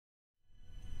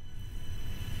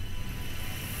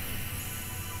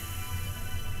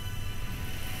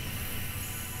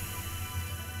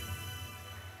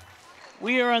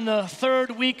We are in the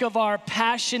third week of our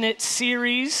Passionate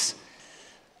series.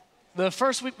 The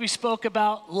first week we spoke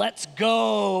about let's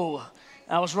go.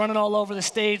 I was running all over the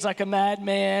stage like a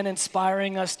madman,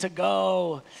 inspiring us to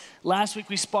go. Last week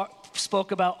we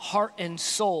spoke about heart and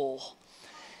soul.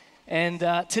 And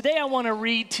today I want to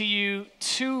read to you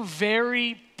two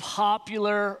very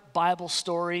popular Bible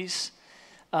stories.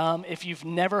 If you've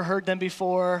never heard them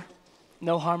before,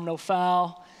 no harm, no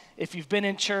foul. If you've been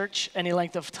in church any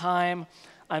length of time,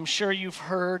 I'm sure you've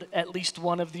heard at least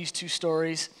one of these two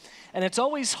stories. And it's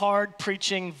always hard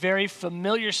preaching very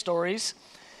familiar stories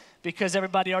because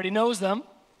everybody already knows them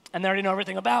and they already know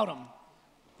everything about them.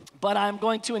 But I'm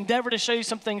going to endeavor to show you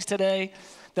some things today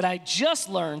that I just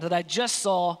learned, that I just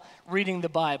saw reading the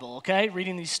Bible, okay?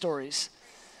 Reading these stories.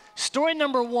 Story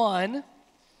number one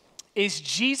is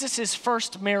Jesus'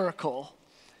 first miracle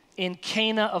in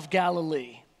Cana of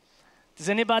Galilee. Does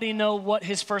anybody know what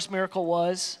his first miracle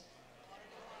was?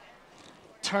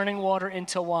 Turning water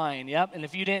into wine, yep. And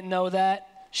if you didn't know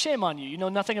that, shame on you. You know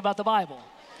nothing about the Bible.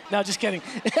 No, just kidding.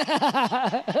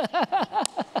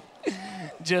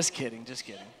 Just kidding.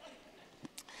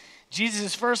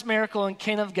 Jesus' first miracle in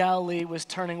Cana of Galilee was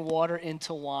turning water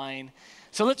into wine.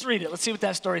 So let's read it. Let's see what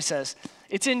that story says.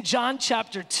 It's in John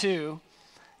chapter 2,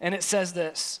 and it says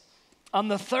this. On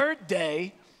the third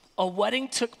day, a wedding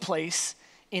took place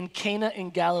in Cana in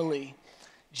Galilee.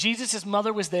 Jesus'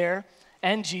 mother was there,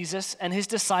 and Jesus and his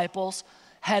disciples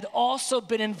had also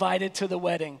been invited to the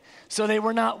wedding. So they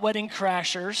were not wedding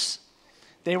crashers.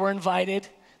 They were invited.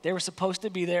 They were supposed to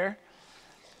be there.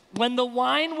 When the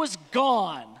wine was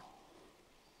gone,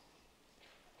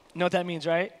 you know what that means,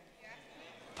 right?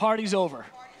 Party's over.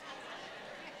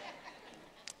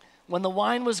 When the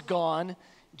wine was gone,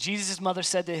 Jesus' mother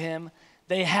said to him,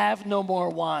 "They have no more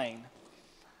wine."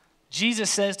 Jesus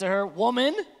says to her,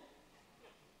 "Woman,"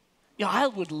 I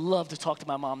would love to talk to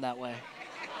my mom that way.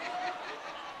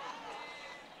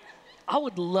 I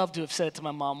would love to have said it to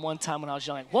my mom one time when I was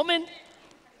young. Like, "Woman,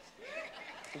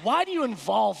 why do you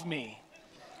involve me?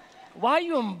 Why are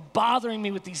you bothering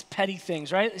me with these petty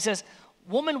things," right? It says,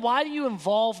 "Woman, why do you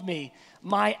involve me?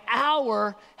 My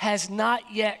hour has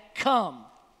not yet come."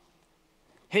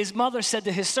 His mother said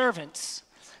to his servants.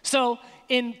 So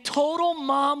in total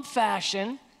mom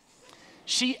fashion,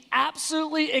 she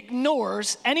absolutely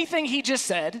ignores anything he just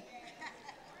said.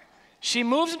 She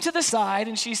moves him to the side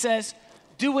and she says,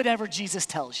 "Do whatever Jesus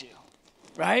tells you,"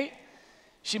 right?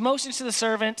 She motions to the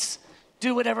servants,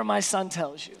 "Do whatever my son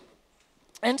tells you."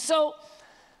 And so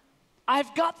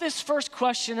I've got this first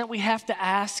question that we have to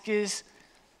ask is,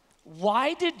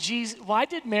 why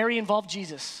did Mary involve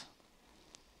Jesus?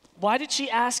 Why did she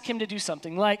ask him to do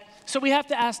something? So we have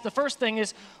to ask, the first thing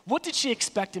is, what did she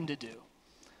expect him to do?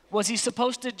 Was he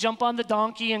supposed to jump on the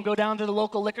donkey and go down to the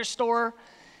local liquor store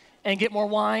and get more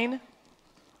wine?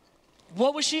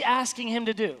 What was she asking him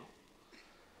to do?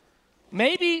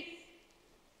 Maybe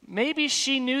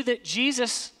she knew that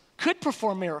Jesus could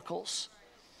perform miracles.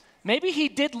 Maybe he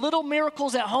did little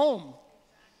miracles at home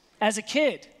as a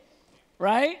kid,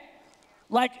 right?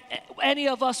 Like any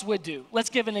of us would do. Let's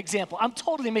give an example. I'm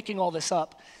totally making all this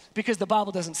up because the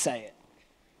Bible doesn't say it.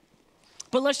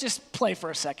 But let's just play for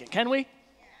a second, can we?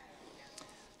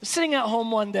 Sitting at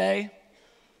home one day,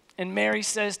 and Mary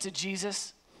says to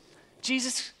Jesus,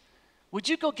 "Jesus, would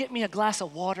you go get me a glass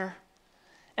of water?"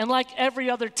 And like every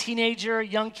other teenager,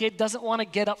 young kid doesn't want to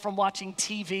get up from watching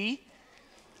TV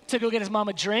to go get his mom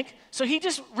a drink. So he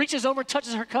just reaches over,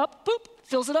 touches her cup, boop,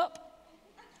 fills it up.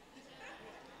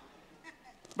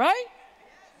 Right?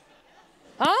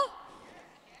 Huh?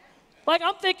 Like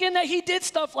I'm thinking that he did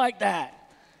stuff like that.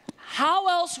 How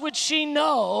else would she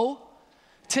know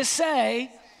to say,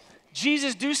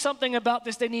 "Jesus, do something about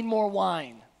this, they need more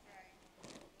wine"?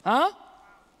 Huh?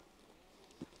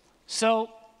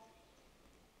 So,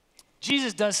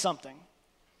 Jesus does something.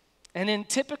 And in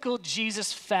typical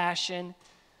Jesus fashion,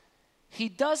 he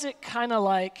does it kind of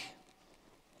like,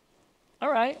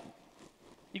 "All right,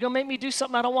 you gonna make me do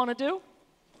something I don't want to do?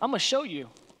 I'm gonna show you."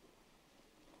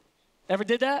 Ever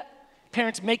did that?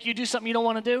 Parents make you do something you don't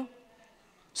want to do?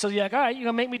 So you're like, "All right, you're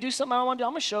gonna make me do something I don't want to do?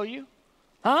 I'm gonna show you."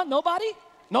 Huh? Nobody?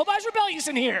 Nobody's rebellious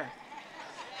in here.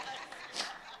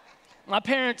 My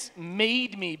parents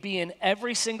made me be in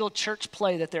every single church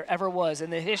play that there ever was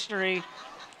in the history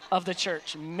of the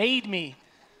church. Made me.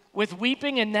 With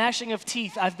weeping and gnashing of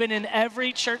teeth, I've been in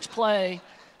every church play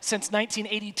since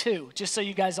 1982, just so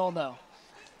you guys all know.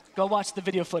 Go watch the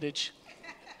video footage.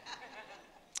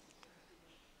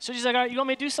 So she's like, "All right, you want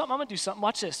me to do something? I'm going to do something.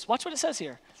 Watch this. Watch what it says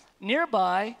here.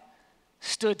 Nearby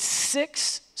stood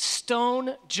 6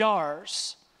 stone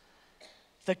jars,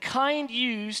 the kind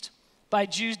used by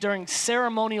Jews during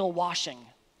ceremonial washing.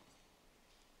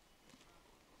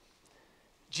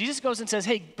 Jesus goes and says,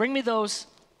 hey, bring me those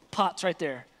pots right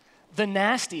there. The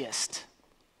nastiest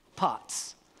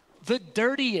pots. The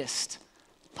dirtiest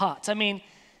pots. I mean,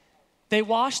 they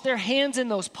wash their hands in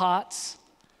those pots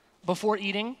before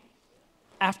eating,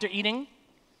 after using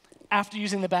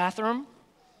the bathroom.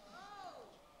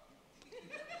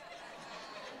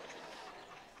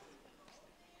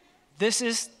 This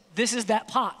is that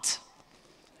pot.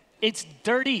 It's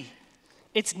dirty.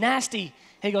 It's nasty.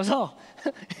 He goes, oh,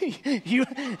 you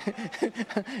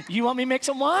want me to make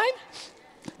some wine?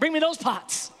 Bring me those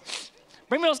pots.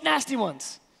 Bring me those nasty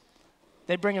ones.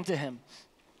 They bring them to him.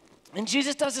 And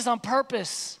Jesus does this on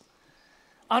purpose.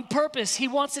 On purpose. He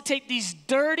wants to take these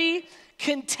dirty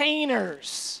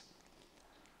containers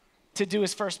to do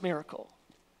his first miracle.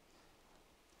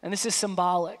 And this is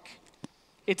symbolic.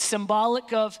 It's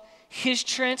symbolic of his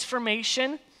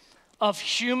transformation of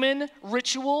human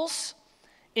rituals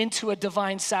into a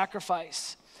divine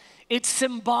sacrifice. It's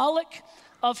symbolic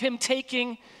of him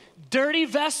taking dirty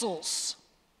vessels,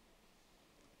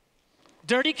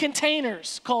 dirty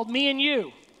containers called me and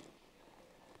you,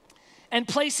 and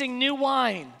placing new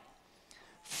wine,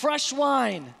 fresh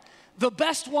wine, the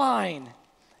best wine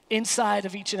inside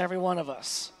of each and every one of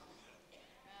us.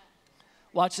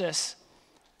 Watch this.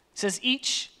 It says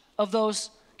each of those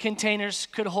containers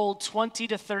could hold 20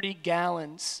 to 30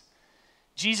 gallons.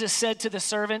 Jesus said to the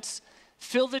servants,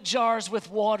 fill the jars with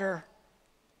water.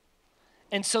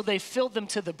 And so they filled them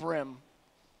to the brim.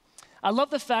 I love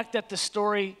the fact that the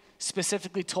story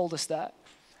specifically told us that.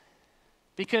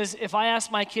 Because if I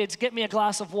ask my kids, get me a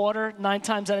glass of water, 9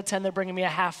 times out of 10, they're bringing me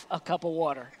half a cup of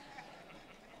water.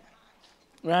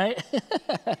 Right? I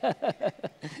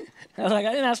was like,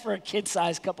 I didn't ask for a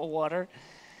kid-sized cup of water.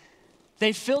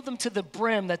 They filled them to the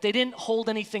brim, that they didn't hold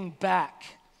anything back.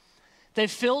 They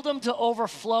filled them to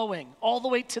overflowing, all the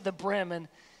way to the brim. And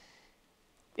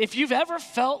if you've ever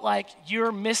felt like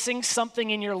you're missing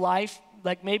something in your life,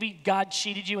 like maybe God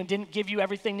cheated you and didn't give you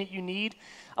everything that you need,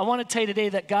 I want to tell you today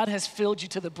that God has filled you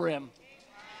to the brim.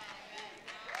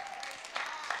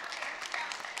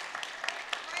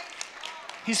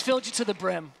 He's filled you to the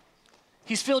brim.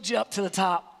 He's filled you up to the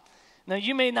top. Now,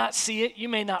 you may not see it. You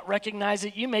may not recognize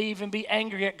it. You may even be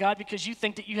angry at God because you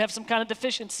think that you have some kind of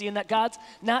deficiency and that God's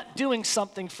not doing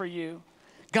something for you.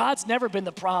 God's never been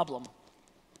the problem.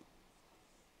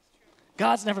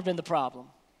 God's never been the problem.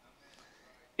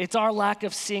 It's our lack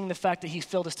of seeing the fact that he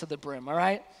filled us to the brim, all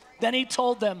right? Then he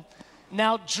told them,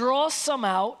 now draw some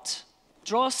out,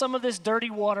 draw some of this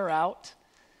dirty water out,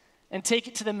 and take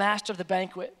it to the master of the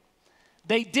banquet.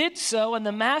 They did so, and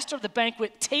the master of the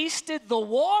banquet tasted the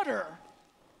water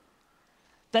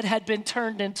that had been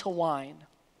turned into wine.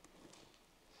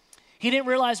 He didn't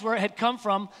realize where it had come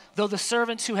from, though the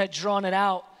servants who had draw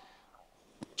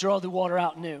the water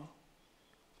out knew.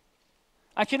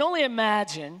 I can only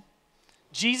imagine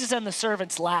Jesus and the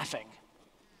servants laughing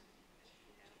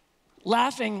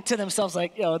to themselves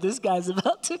like, yo, this guy's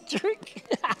about to drink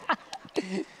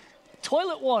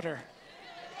toilet water.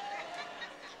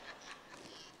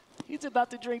 He's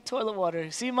about to drink toilet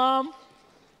water. See, Mom?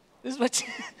 This is what you...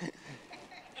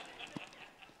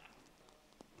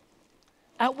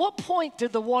 At what point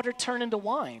did the water turn into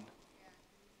wine?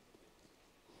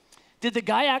 Did the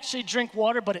guy actually drink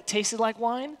water, but it tasted like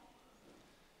wine?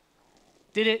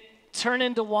 Did it turn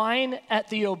into wine at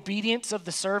the obedience of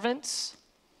the servants?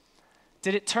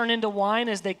 Did it turn into wine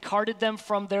as they carted them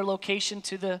from their location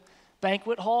to the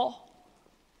banquet hall?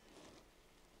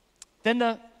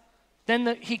 Then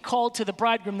he called to the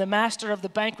bridegroom, the master of the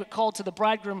banquet called to the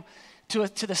bridegroom to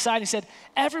the side. He said,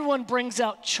 everyone brings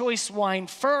out choice wine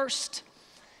first,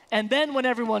 and then when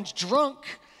everyone's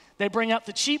drunk, they bring out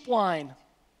the cheap wine.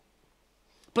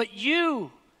 But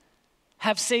you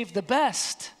have saved the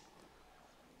best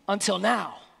until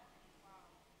now.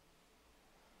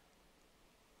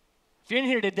 If you're in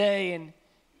here today and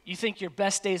you think your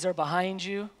best days are behind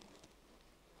you,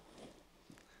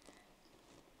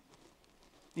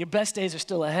 your best days are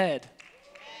still ahead.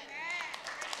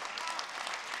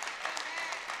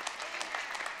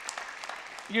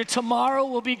 Your tomorrow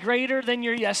will be greater than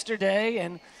your yesterday,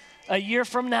 and a year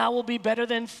from now will be better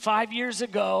than 5 years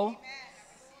ago,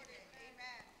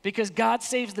 because God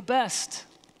saves the best.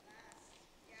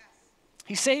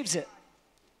 He saves it.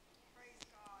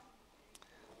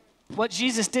 What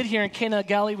Jesus did here in Cana of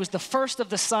Galilee was the first of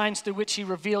the signs through which he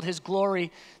revealed his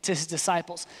glory to his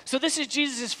disciples. So this is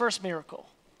Jesus' first miracle.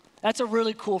 That's a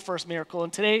really cool first miracle.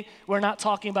 And today, we're not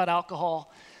talking about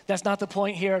alcohol. That's not the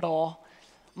point here at all.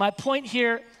 My point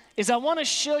here is I want to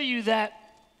show you that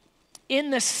in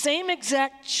the same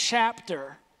exact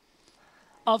chapter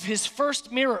of his first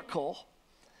miracle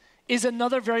is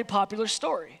another very popular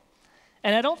story.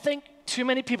 And I don't think too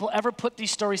many people ever put these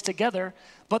stories together,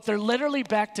 but they're literally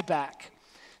back to back.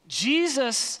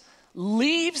 Jesus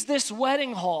leaves this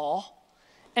wedding hall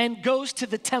and goes to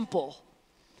the temple.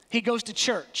 He goes to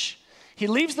church. He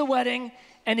leaves the wedding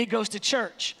and he goes to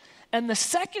church. And the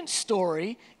second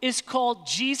story is called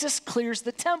Jesus Clears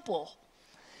the Temple.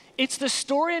 It's the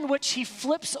story in which he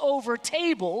flips over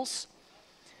tables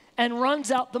and runs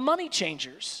out the money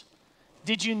changers.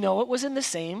 Did you know it was in the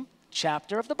same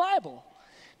chapter of the Bible?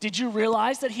 Did you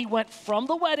realize that he went from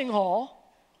the wedding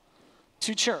hall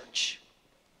to church?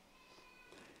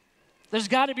 There's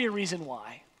got to be a reason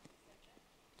why.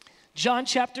 John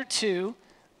chapter 2,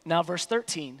 now verse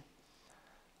 13.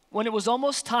 When it was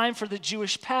almost time for the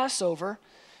Jewish Passover,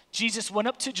 Jesus went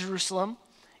up to Jerusalem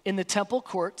in the temple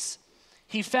courts.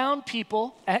 He found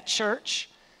people at church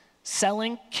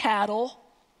selling cattle,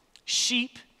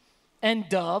 sheep, and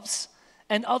doves,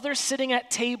 and others sitting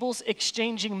at tables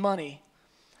exchanging money.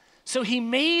 So he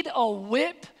made a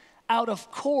whip out of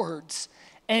cords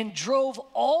and drove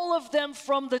all of them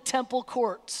from the temple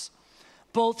courts.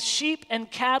 Both sheep and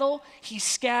cattle he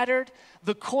scattered,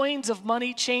 the coins of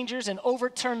money changers, and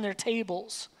overturned their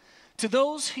tables. To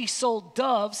those he sold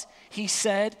doves, he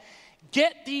said,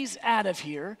 "Get these out of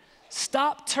here.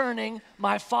 Stop turning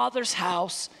my Father's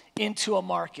house into a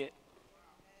market."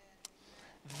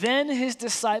 Then his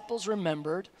disciples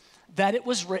remembered that it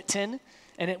was written,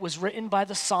 and it was written by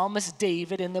the psalmist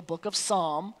David in the book of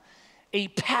Psalm, "A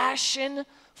passion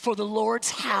for the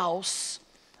Lord's house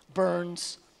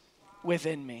burns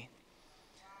within me."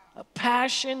 A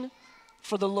passion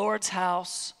for the Lord's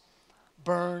house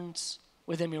burns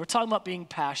within me. We're talking about being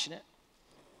passionate.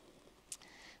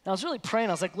 And I was really praying.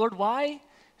 I was like, Lord, why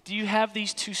do you have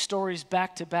these two stories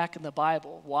back to back in the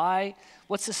Bible? Why?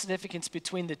 What's the significance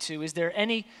between the two? Is there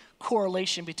any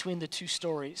correlation between the two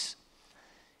stories?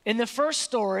 In the first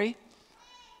story,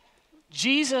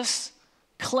 Jesus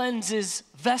cleanses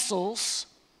vessels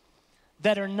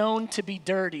that are known to be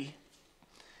dirty.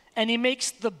 And he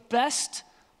makes the best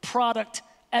product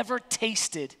ever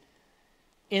tasted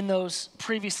in those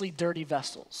previously dirty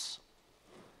vessels.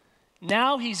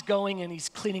 Now he's going and he's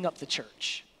cleaning up the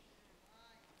church.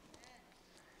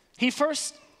 He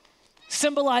first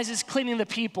symbolizes cleaning the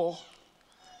people,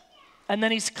 and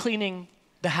then he's cleaning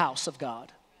the house of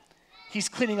God. He's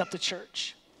cleaning up the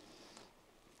church,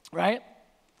 right?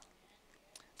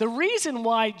 The reason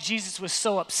why Jesus was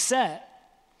so upset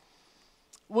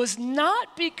was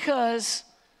not because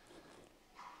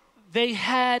they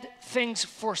had things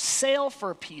for sale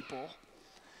for people.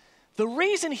 The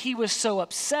reason he was so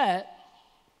upset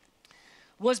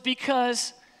was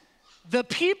because the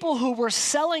people who were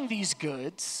selling these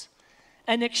goods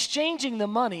and exchanging the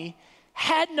money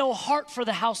had no heart for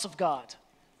the house of God.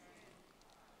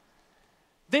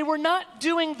 They were not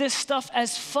doing this stuff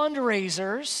as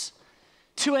fundraisers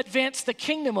to advance the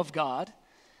kingdom of God.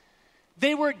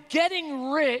 They were getting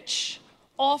rich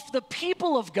off the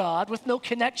people of God with no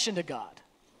connection to God.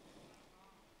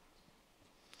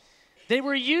 They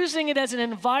were using it as an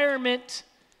environment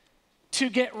to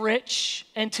get rich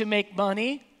and to make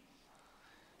money,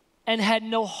 and had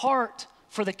no heart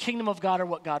for the kingdom of God or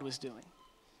what God was doing,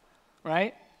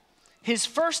 right? His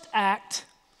first act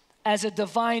as a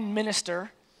divine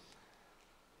minister,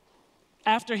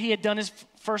 after he had done his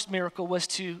first miracle, was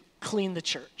to clean the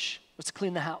church, was to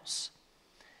clean the house.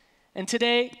 And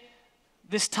today,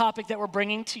 this topic that we're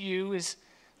bringing to you is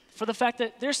for the fact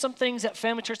that there's some things at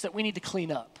Family Church that we need to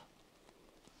clean up.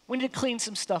 We need to clean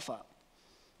some stuff up.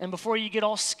 And before you get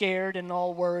all scared and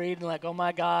all worried and like, oh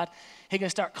my God, he's gonna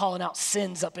start calling out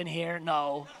sins up in here.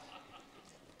 No.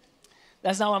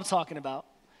 That's not what I'm talking about.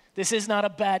 This is not a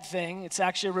bad thing. It's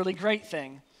actually a really great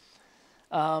thing.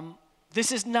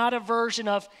 This is not a version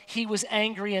of he was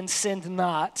angry and sinned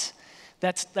not.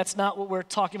 That's not what we're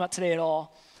talking about today at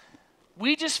all.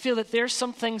 We just feel that there's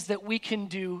some things that we can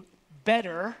do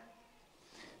better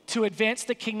to advance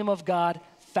the kingdom of God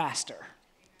faster.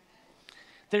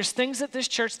 There's things at this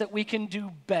church that we can do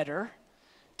better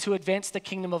to advance the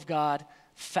kingdom of God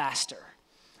faster.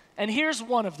 And here's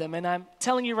one of them, and I'm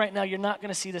telling you right now, you're not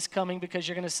going to see this coming because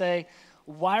you're going to say,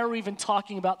 why are we even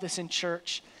talking about this in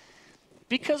church?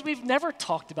 Because we've never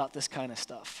talked about this kind of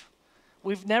stuff.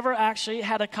 We've never actually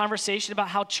had a conversation about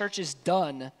how church is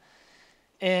done,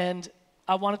 and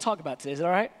I want to talk about it today. Is that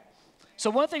all right? So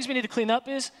one of the things we need to clean up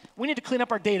is we need to clean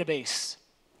up our database.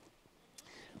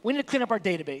 We need to clean up our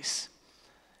database.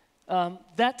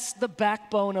 That's the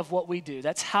backbone of what we do.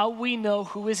 That's how we know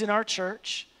who is in our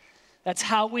church. That's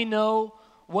how we know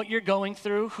what you're going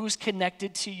through, who's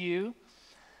connected to you.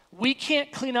 We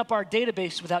can't clean up our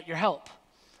database without your help,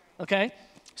 okay?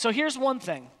 So here's one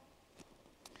thing.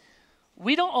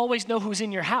 We don't always know who's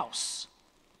in your house,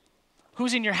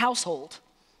 who's in your household,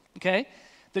 okay?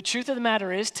 The truth of the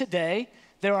matter is today,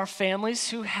 there are families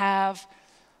who have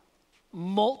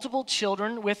multiple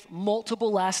children with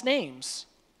multiple last names.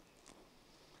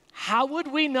 How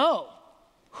would we know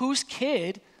whose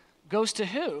kid goes to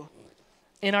who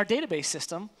in our database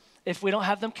system if we don't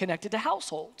have them connected to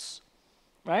households,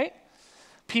 right?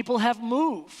 People have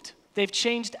moved. They've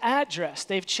changed address.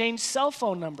 They've changed cell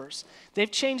phone numbers.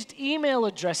 They've changed email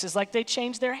addresses like they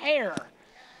changed their hair.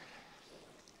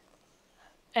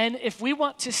 And if we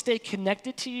want to stay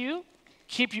connected to you,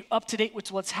 keep you up to date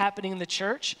with what's happening in the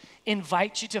church,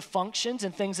 invite you to functions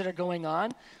and things that are going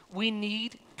on, we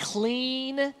need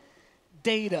clean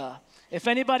data. If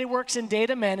anybody works in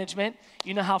data management,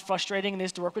 you know how frustrating it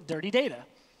is to work with dirty data,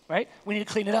 right? We need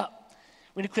to clean it up.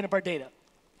 We need to clean up our data.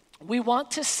 We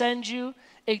want to send you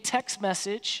a text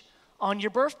message on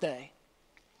your birthday,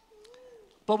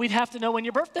 but we'd have to know when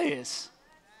your birthday is.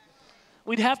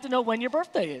 We'd have to know when your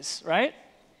birthday is, right?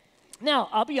 Now,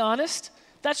 I'll be honest,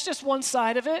 that's just one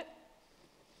side of it.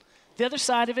 The other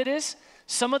side of it is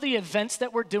some of the events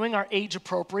that we're doing are age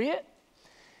appropriate.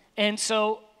 And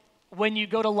so when you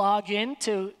go to log in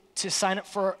to sign up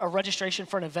for a registration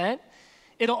for an event,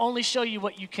 it'll only show you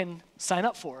what you can sign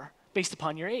up for based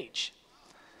upon your age.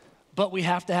 But we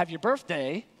have to have your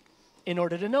birthday in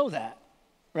order to know that,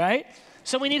 right?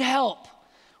 So we need help.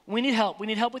 We need help. We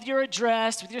need help with your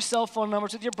address, with your cell phone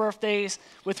numbers, with your birthdays,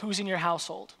 with who's in your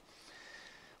household.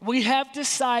 We have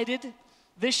decided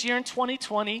this year in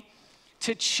 2020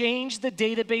 to change the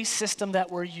database system that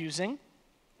we're using.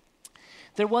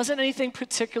 There wasn't anything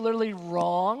particularly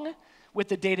wrong with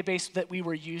the database that we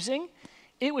were using.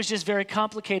 It was just very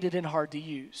complicated and hard to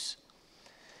use.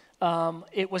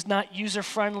 It was not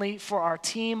user-friendly for our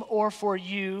team or for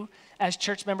you as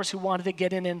church members who wanted to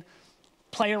get in and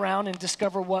play around and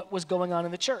discover what was going on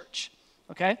in the church,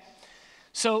 okay?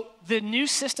 So the new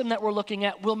system that we're looking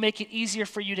at will make it easier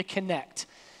for you to connect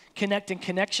in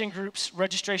connection groups,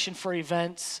 registration for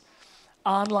events,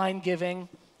 online giving,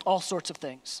 all sorts of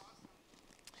things.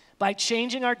 By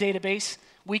changing our database,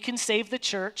 we can save the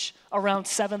church around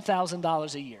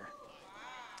 $7,000 a year,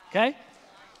 okay?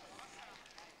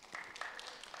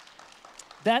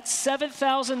 That's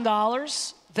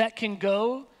 $7,000 that can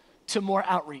go to more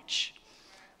outreach,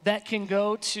 that can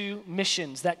go to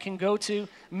missions, that can go to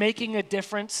making a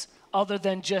difference other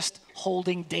than just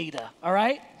holding data, all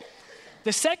right?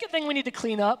 The second thing we need to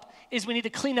clean up is we need to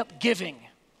clean up giving,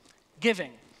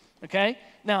 okay?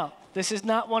 Now, this is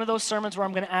not one of those sermons where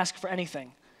I'm going to ask for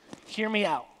anything. Hear me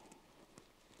out.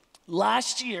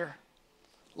 Last year,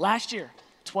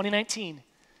 2019,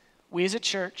 we as a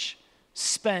church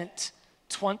spent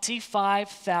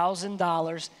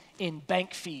 $25,000 in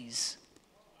bank fees.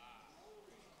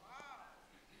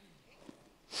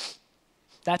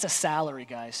 That's a salary,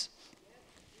 guys.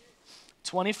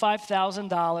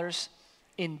 $25,000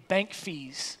 in bank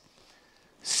fees.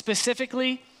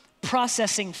 Specifically,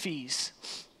 processing fees.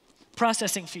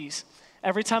 Processing fees.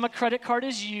 Every time a credit card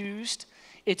is used,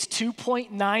 it's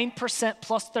 2.9%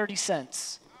 plus 30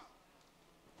 cents.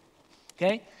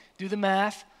 Okay? Do the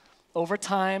math. Over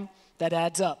time, that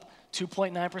adds up.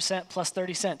 2.9% plus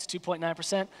 30 cents.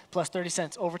 2.9% plus 30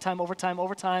 cents. Over time.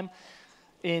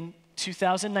 In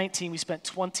 2019, we spent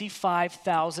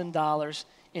 $25,000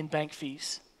 in bank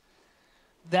fees.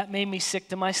 That made me sick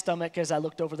to my stomach as I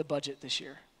looked over the budget this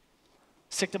year.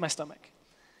 Sick to my stomach.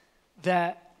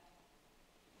 That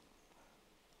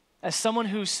as someone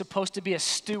who's supposed to be a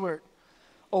steward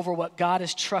over what God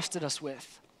has trusted us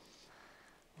with,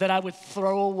 that I would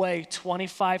throw away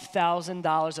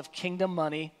 $25,000 of kingdom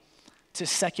money to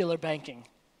secular banking.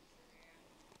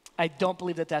 I don't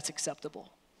believe that that's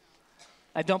acceptable.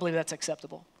 I don't believe that's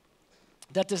acceptable.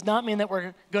 That does not mean that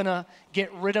we're going to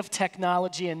get rid of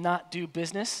technology and not do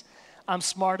business. I'm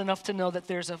smart enough to know that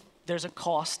there's a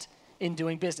cost in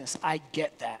doing business. I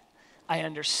get that. I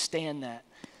understand that.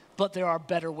 But there are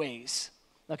better ways,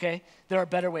 okay? There are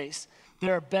better ways.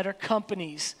 There are better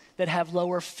companies that have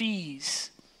lower fees,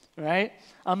 right?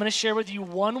 I'm going to share with you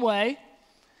one way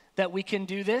that we can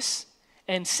do this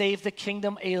and save the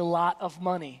kingdom a lot of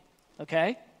money,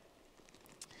 okay?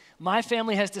 My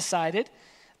family has decided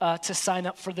to sign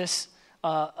up for this,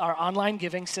 our online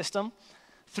giving system,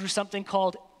 through something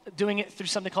called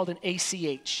an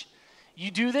ACH.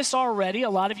 You do this already, a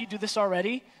lot of you do this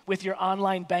already with your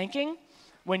online banking.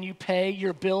 When you pay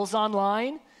your bills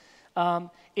online,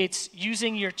 it's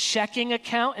using your checking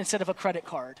account instead of a credit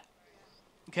card,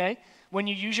 okay? When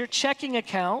you use your checking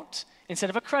account instead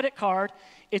of a credit card,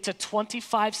 it's a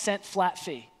 25-cent flat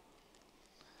fee,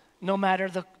 no matter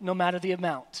the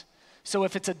amount. So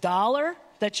if it's $1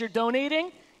 that you're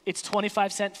donating, it's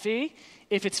 25-cent fee.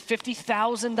 If it's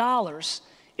 $50,000,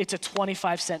 it's a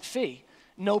 25-cent fee.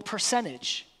 No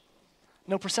percentage.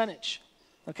 No percentage,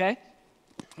 okay?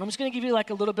 I'm just going to give you like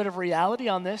a little bit of reality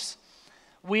on this.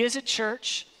 We as a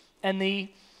church and the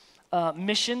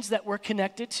missions that we're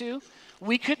connected to,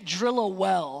 we could drill a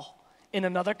well in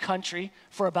another country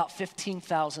for about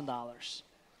 $15,000.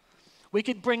 We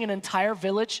could bring an entire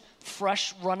village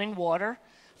fresh running water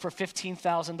for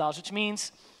 $15,000, which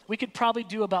means we could probably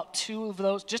do about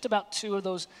just about two of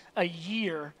those a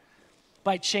year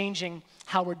by changing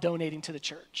how we're donating to the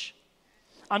church.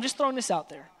 I'm just throwing this out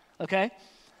there, okay?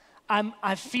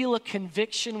 I feel a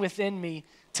conviction within me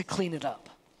to clean it up,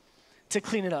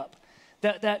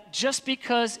 That just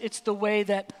because it's the way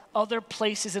that other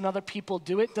places and other people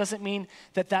do it doesn't mean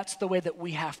that that's the way that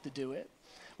we have to do it.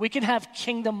 We can have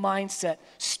kingdom mindset,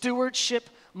 stewardship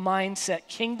mindset,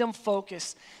 kingdom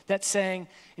focus that's saying,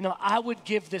 I would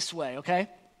give this way, okay?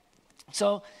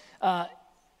 So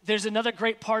there's another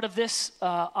great part of this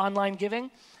online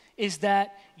giving is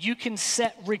that you can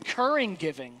set recurring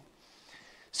giving.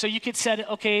 So you could set it,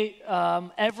 okay,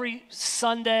 every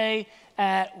Sunday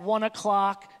at 1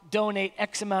 o'clock, donate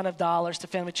X amount of dollars to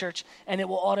Family Church, and it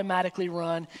will automatically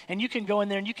run. And you can go in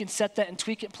there and you can set that and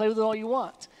tweak it and play with it all you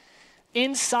want.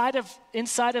 Inside of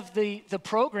the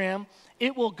program,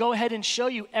 it will go ahead and show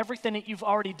you everything that you've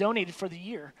already donated for the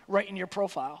year right in your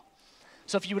profile.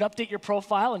 So if you would update your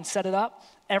profile and set it up,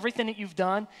 everything that you've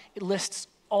done, it lists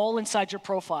all inside your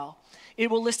profile. It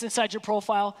will list inside your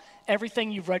profile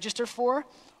everything you've registered for,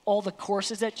 all the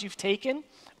courses that you've taken,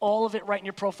 all of it right in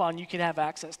your profile, and you can have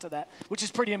access to that, which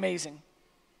is pretty amazing.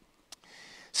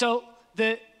 So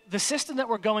the system that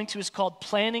we're going to is called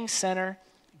Planning Center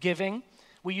Giving.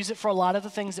 We use it for a lot of the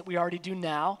things that we already do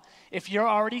now. If you're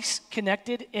already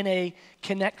connected in a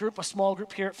connect group, a small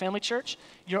group here at Family Church,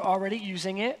 you're already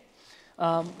using it.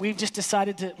 We've just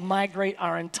decided to migrate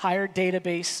our entire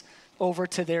database over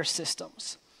to their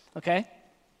systems, okay?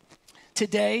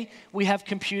 Today, we have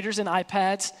computers and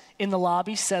iPads in the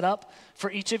lobby set up for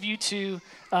each of you to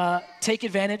take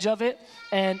advantage of it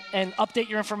and update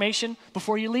your information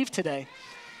before you leave today.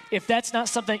 If that's not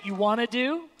something that you want to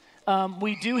do,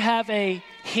 we do have a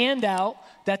handout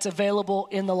that's available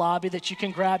in the lobby that you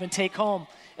can grab and take home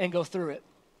and go through it.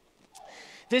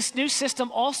 This new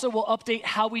system also will update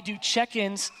how we do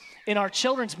check-ins in our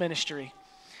children's ministry.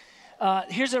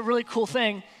 Here's a really cool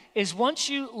thing, is once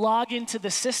you log into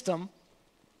the system,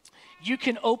 you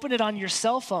can open it on your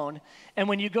cell phone, and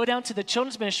when you go down to the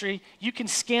children's ministry, you can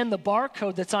scan the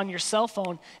barcode that's on your cell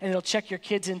phone, and it'll check your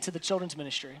kids into the children's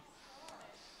ministry.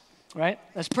 Right?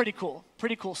 That's pretty cool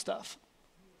stuff.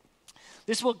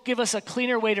 This will give us a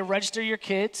cleaner way to register your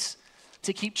kids,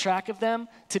 to keep track of them,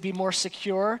 to be more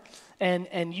secure,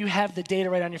 and you have the data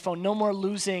right on your phone. No more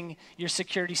losing your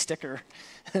security sticker,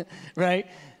 right?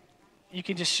 You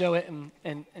can just show it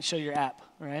and show your app,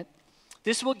 right?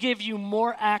 This will give you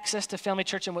more access to Family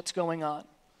Church and what's going on.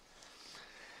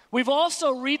 We've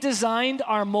also redesigned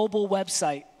our mobile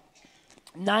website.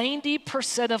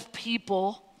 90% of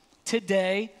people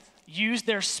today use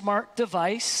their smart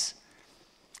device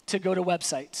to go to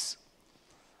websites.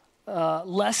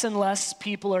 Less and less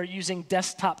people are using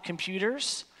desktop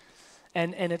computers,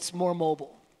 and it's more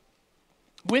mobile.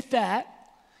 With that,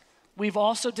 we've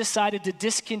also decided to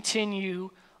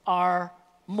discontinue our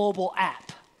mobile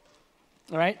app,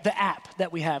 all right? The app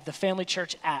that we have, the Family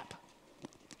Church app.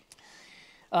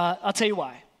 I'll tell you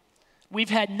why. We've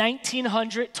had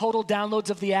 1,900 total downloads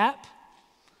of the app,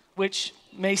 which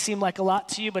may seem like a lot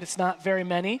to you, but it's not very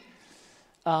many,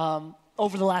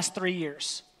 over the last 3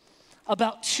 years.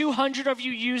 About 200 of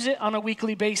you use it on a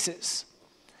weekly basis,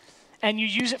 and you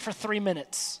use it for 3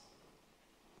 minutes,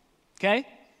 okay?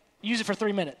 Use it for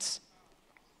 3 minutes.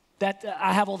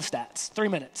 I have all the stats, 3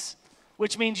 minutes,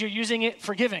 which means you're using it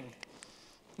for giving.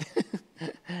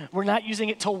 We're not using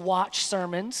it to watch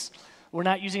sermons. We're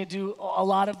not using it to do a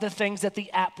lot of the things that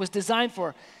the app was designed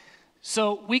for.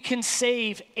 So we can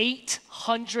save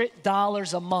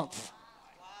 $800 a month.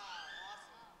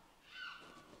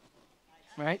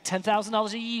 Right?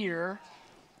 $10,000 a year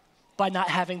by not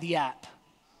having the app.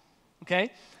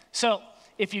 Okay? So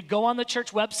if you go on the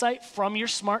church website from your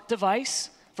smart device,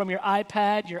 from your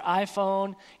iPad, your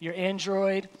iPhone, your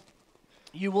Android,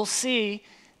 you will see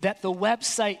that the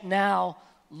website now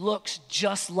looks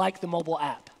just like the mobile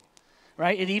app.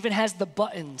 Right? It even has the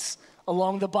buttons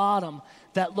along the bottom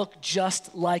that look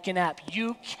just like an app.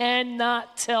 You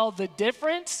cannot tell the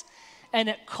difference and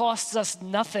it costs us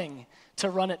nothing to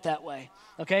run it that way,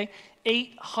 okay?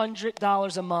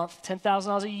 $800 a month,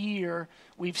 $10,000 a year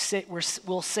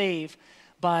we'll save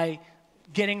by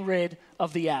getting rid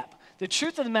of the app. The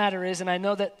truth of the matter is, and I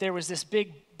know that there was this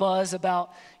big buzz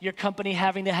about your company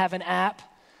having to have an app.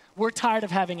 We're tired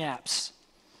of having apps.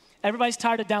 Everybody's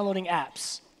tired of downloading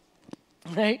apps,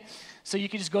 right? So you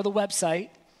can just go to the website,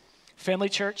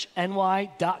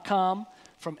 familychurchny.com,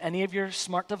 from any of your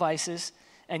smart devices,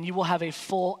 and you will have a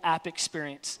full app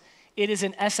experience. It is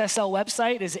an SSL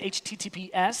website. It is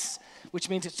HTTPS, which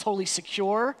means it's totally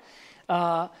secure.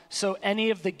 So any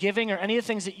of the giving or any of the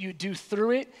things that you do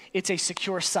through it, it's a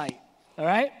secure site, all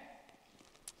right?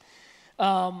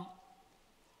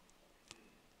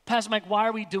 Pastor Mike, why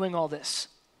are we doing all this?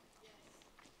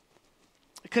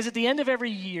 Because at the end of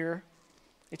every year,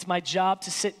 it's my job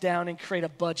to sit down and create a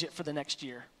budget for the next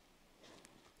year.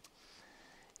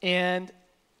 And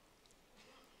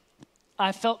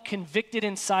I felt convicted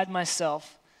inside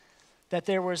myself that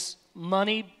there was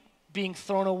money being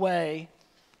thrown away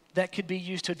that could be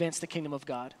used to advance the kingdom of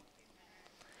God.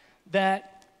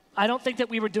 That I don't think that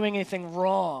we were doing anything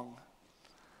wrong,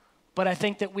 but I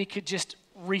think that we could just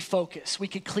refocus. We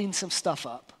could clean some stuff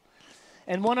up.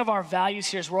 And one of our values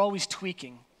here is we're always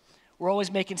tweaking. We're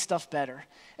always making stuff better.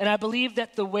 And I believe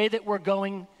that the way that we're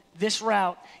going this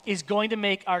route is going to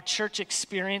make our church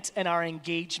experience and our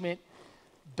engagement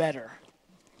better.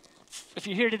 If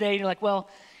you're here today and you're like, well,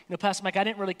 you know, Pastor Mike, I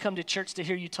didn't really come to church to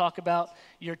hear you talk about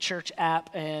your church app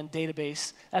and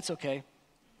database. That's okay.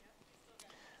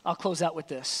 I'll close out with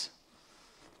this.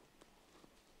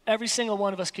 Every single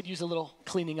one of us could use a little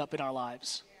cleaning up in our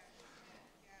lives.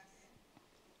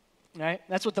 Right?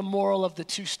 That's what the moral of the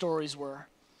two stories were.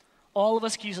 All of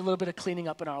us could use a little bit of cleaning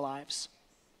up in our lives.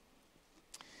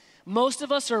 Most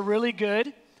of us are really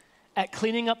good at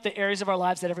cleaning up the areas of our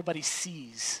lives that everybody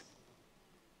sees.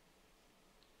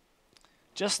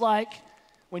 Just like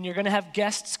when you're going to have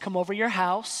guests come over your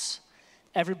house,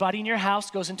 everybody in your house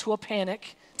goes into a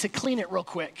panic to clean it real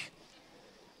quick.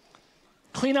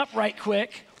 Clean up right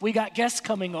quick. We got guests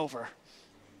coming over.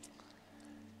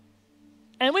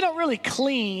 And we don't really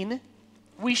clean,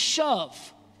 we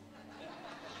shove.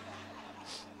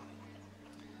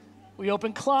 We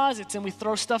open closets and we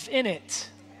throw stuff in it.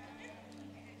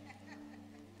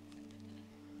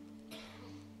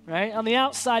 Right? On the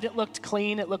outside, it looked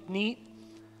clean, it looked neat.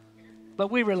 But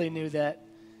we really knew that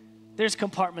there's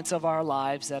compartments of our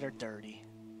lives that are dirty.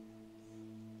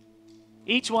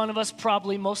 Each one of us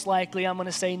probably, most likely, I'm going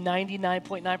to say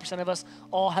 99.9% of us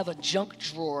all have a junk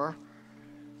drawer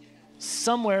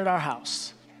somewhere at our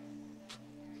house.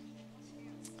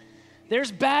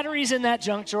 There's batteries in that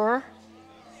junk drawer.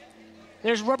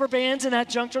 There's rubber bands in that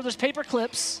junk drawer. There's paper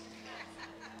clips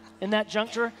in that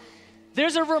junk drawer.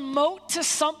 There's a remote to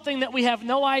something that we have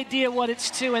no idea what it's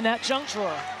to in that junk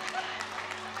drawer.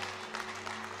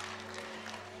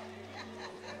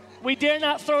 We dare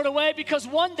not throw it away because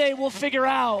one day we'll figure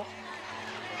out.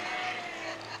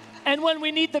 And when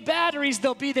we need the batteries,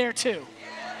 they'll be there too.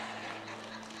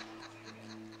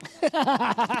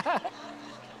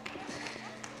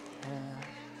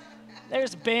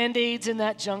 There's Band-Aids in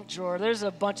that junk drawer. There's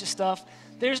a bunch of stuff.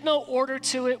 There's no order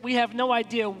to it. We have no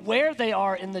idea where they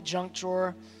are in the junk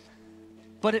drawer,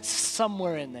 but it's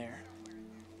somewhere in there.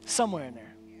 Somewhere in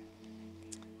there.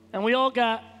 And we all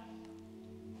got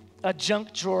a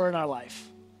junk drawer in our life.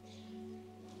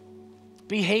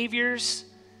 Behaviors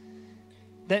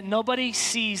that nobody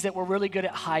sees that we're really good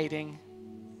at hiding,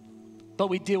 but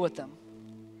we deal with them.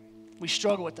 We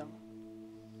struggle with them.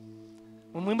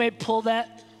 When we may pull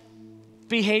that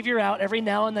behavior out every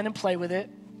now and then and play with it,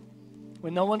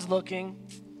 when no one's looking,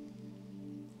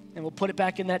 and we'll put it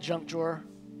back in that junk drawer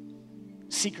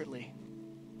secretly.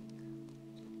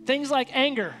 Things like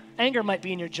anger. Anger might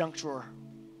be in your junk drawer.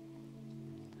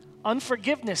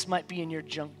 Unforgiveness might be in your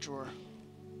junk drawer.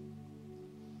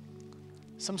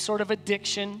 Some sort of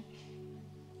addiction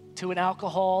to an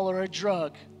alcohol or a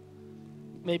drug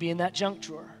may be in that junk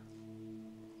drawer.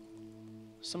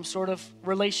 Some sort of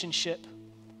relationship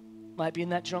might be in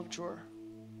that junk drawer.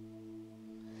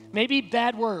 Maybe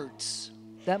bad words,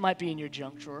 that might be in your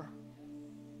junk drawer.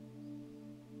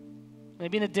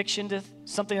 Maybe an addiction to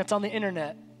something that's on the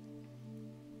internet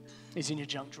is in your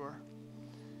junk drawer.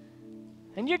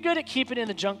 And you're good at keeping it in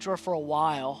the junk drawer for a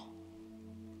while,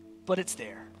 but it's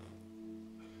there.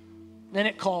 Then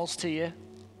it calls to you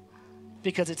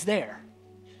because it's there.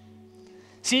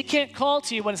 See, it can't call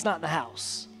to you when it's not in the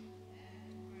house.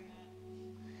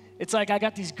 It's like I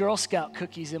got these Girl Scout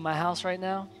cookies in my house right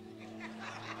now.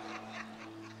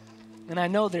 And I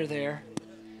know they're there.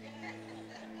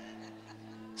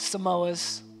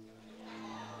 Samoas.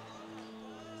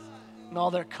 and all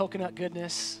their coconut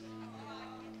goodness.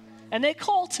 And they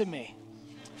call to me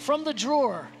from the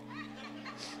drawer,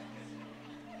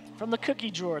 from the cookie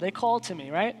drawer. They call to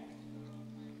me, right?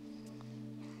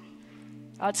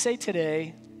 I'd say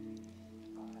today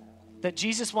that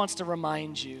Jesus wants to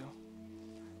remind you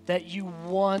that you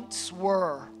once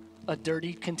were a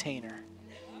dirty container,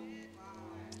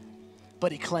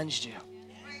 but he cleansed you.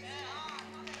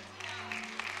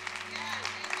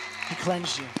 He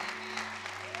cleansed you.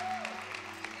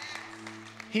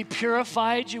 He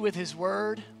purified you with his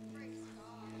word.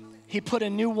 He put a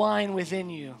new wine within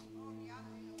you.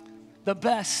 The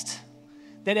best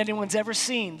that anyone's ever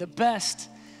seen, the best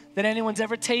that anyone's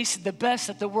ever tasted, the best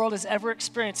that the world has ever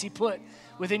experienced, he put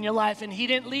within your life. And he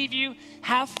didn't leave you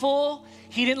half full.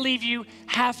 He didn't leave you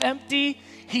half empty.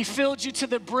 He filled you to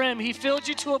the brim. He filled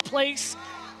you to a place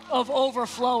of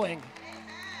overflowing.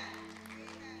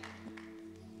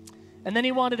 And then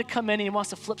he wanted to come in and he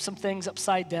wants to flip some things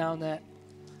upside down that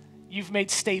you've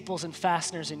made staples and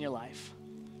fasteners in your life.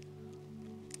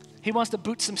 He wants to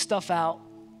boot some stuff out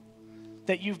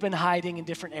that you've been hiding in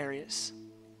different areas.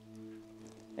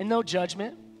 And no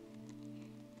judgment,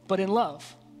 but in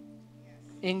love,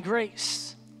 in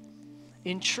grace,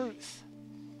 in truth,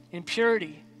 in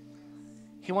purity.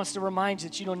 He wants to remind you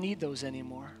that you don't need those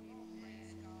anymore.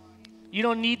 You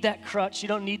don't need that crutch. You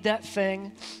don't need that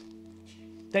thing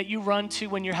that you run to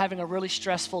when you're having a really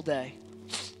stressful day.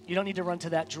 You don't need to run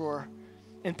to that drawer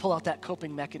and pull out that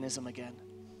coping mechanism again.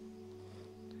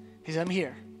 He said, I'm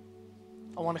here.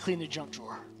 I want to clean the junk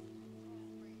drawer.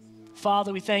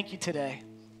 Father, we thank you today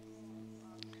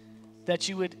that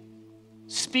you would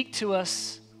speak to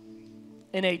us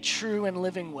in a true and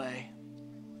living way.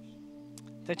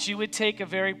 That you would take a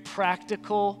very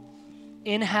practical,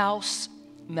 in-house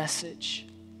message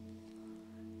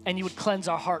and you would cleanse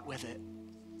our heart with it.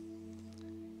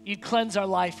 You'd cleanse our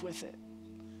life with it.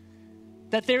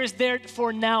 That there is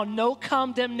therefore now no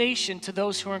condemnation to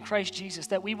those who are in Christ Jesus.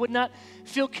 That we would not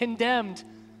feel condemned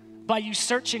by you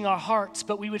searching our hearts,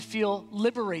 but we would feel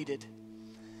liberated.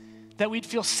 That we'd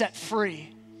feel set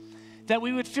free. That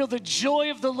we would feel the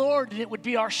joy of the Lord and it would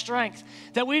be our strength.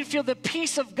 That we'd feel the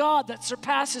peace of God that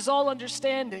surpasses all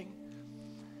understanding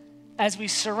as we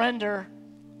surrender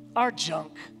our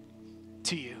junk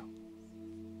to you.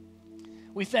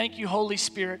 We thank you, Holy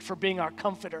Spirit, for being our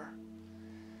comforter,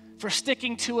 for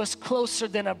sticking to us closer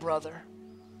than a brother,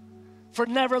 for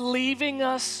never leaving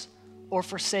us or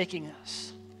forsaking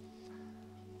us,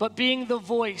 but being the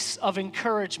voice of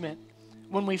encouragement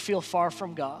when we feel far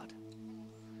from God.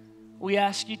 We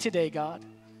ask you today, God,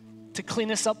 to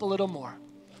clean us up a little more.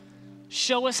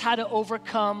 Show us how to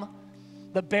overcome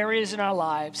the barriers in our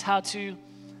lives, how to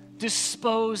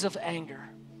dispose of anger,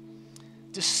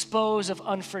 dispose of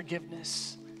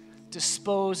unforgiveness,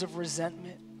 dispose of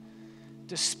resentment,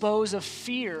 dispose of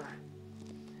fear,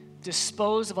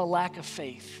 dispose of a lack of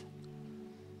faith,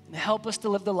 and help us to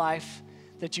live the life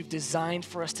that you've designed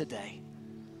for us today.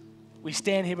 We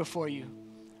stand here before you,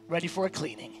 ready for a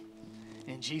cleaning.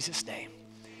 In Jesus' name,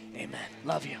 amen.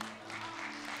 Love you.